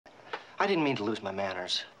I didn't mean to lose my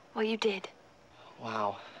manners. Well, you did.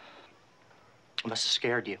 Wow. I must have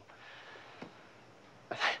scared you.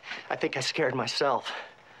 I think I scared myself.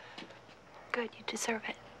 Good, you deserve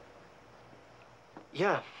it.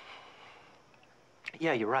 Yeah.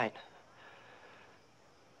 Yeah, you're right.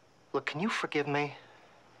 Look, can you forgive me?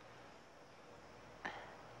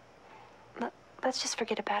 Let's just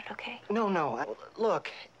forget about it, okay? No.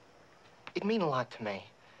 Look, it'd mean a lot to me.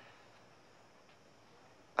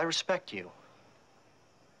 I respect you.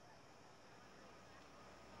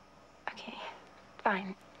 Okay,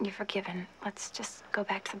 fine. You're forgiven. Let's just go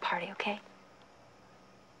back to the party, okay?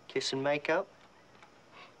 Kiss and make up?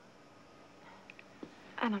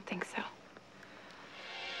 I don't think so.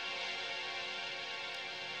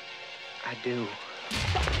 I do.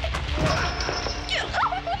 Get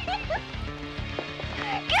off me!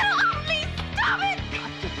 Get off me! Stop it!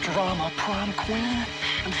 Cut the drama, prom queen.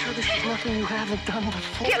 I'm sure this is nothing you haven't done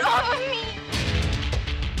before. Get off of me!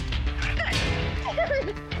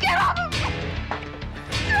 Get off of me!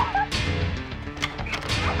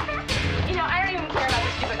 You know, I don't even care about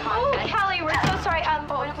the stupid comment. Oh, Kelly, we're so sorry.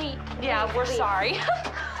 Why don't we... Yeah, we're sorry.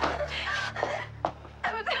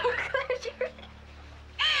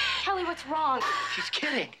 Kelly, what's wrong? She's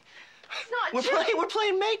kidding. It's not true. We're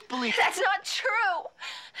playing make-believe. That's not true.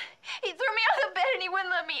 He threw me out of bed and he wouldn't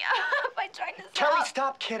let me up. I tried to stop. Kelly,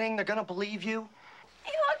 stop kidding. They're gonna believe you.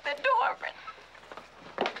 He locked the door.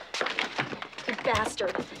 You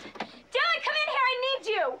bastard. Dylan, come in here. I need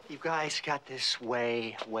you. You guys got this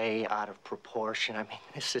way out of proportion. I mean,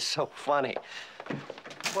 this is so funny.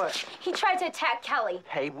 What? He tried to attack Kelly.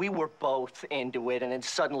 Hey, we were both into it, and then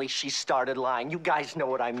suddenly she started lying. You guys know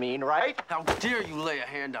what I mean, right? How dare you lay a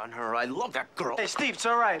hand on her? I love that girl. Hey, Steve, it's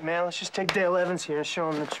all right, man. Let's just take Dale Evans here and show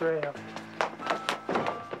him the trail.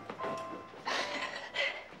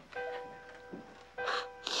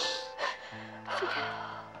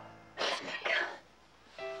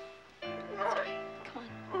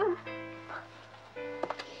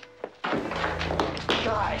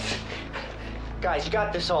 Guys, you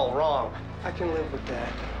got this all wrong. I can live with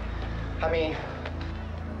that. I mean,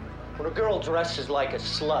 when a girl dresses like a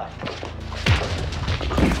slut.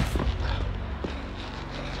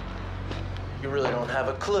 You really don't have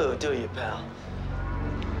a clue, do you, pal?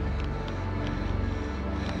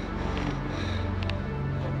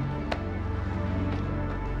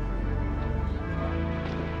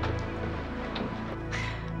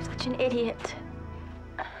 I'm such an idiot.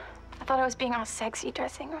 I thought I was being all sexy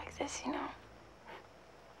dressing like this, you know.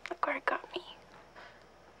 Look where it got me.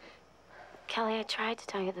 Kelly, I tried to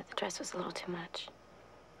tell you that the dress was a little too much.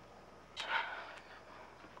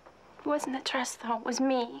 It wasn't the dress, though. It was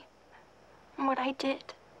me. And what I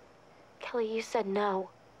did. Kelly, you said no.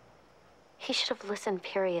 He should have listened,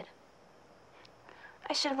 period.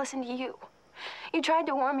 I should have listened to you. You tried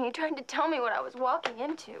to warn me. You tried to tell me what I was walking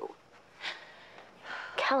into.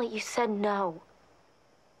 Kelly, you said no.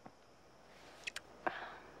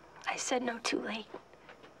 I said no too late.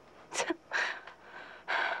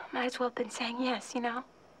 Might as well have been saying yes, you know?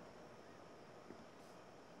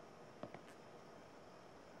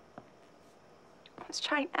 I was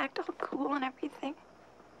trying to act all cool and everything.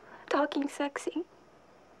 Talking sexy.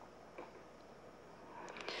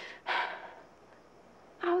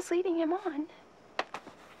 I was leading him on.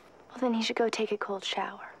 Well, then he should go take a cold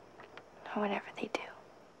shower. Or whatever they do.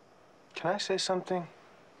 Can I say something?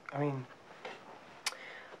 I mean,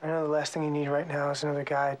 I know the last thing you need right now is another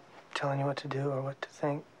guy telling you what to do or what to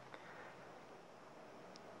think.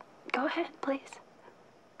 Go ahead, please.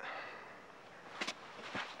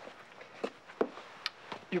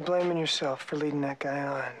 You're blaming yourself for leading that guy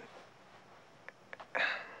on.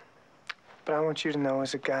 But I want you to know,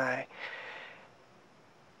 as a guy,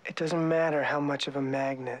 it doesn't matter how much of a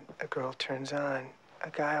magnet a girl turns on. A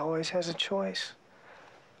guy always has a choice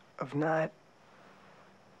of not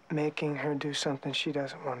making her do something she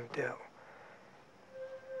doesn't want to do.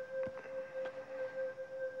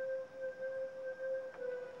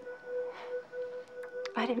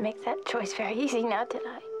 I didn't make that choice very easy now, did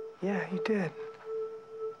I? Yeah, you did.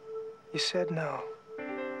 You said no.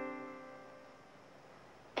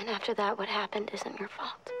 And after that, what happened isn't your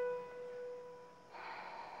fault.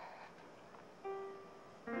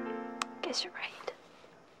 Guess you're right.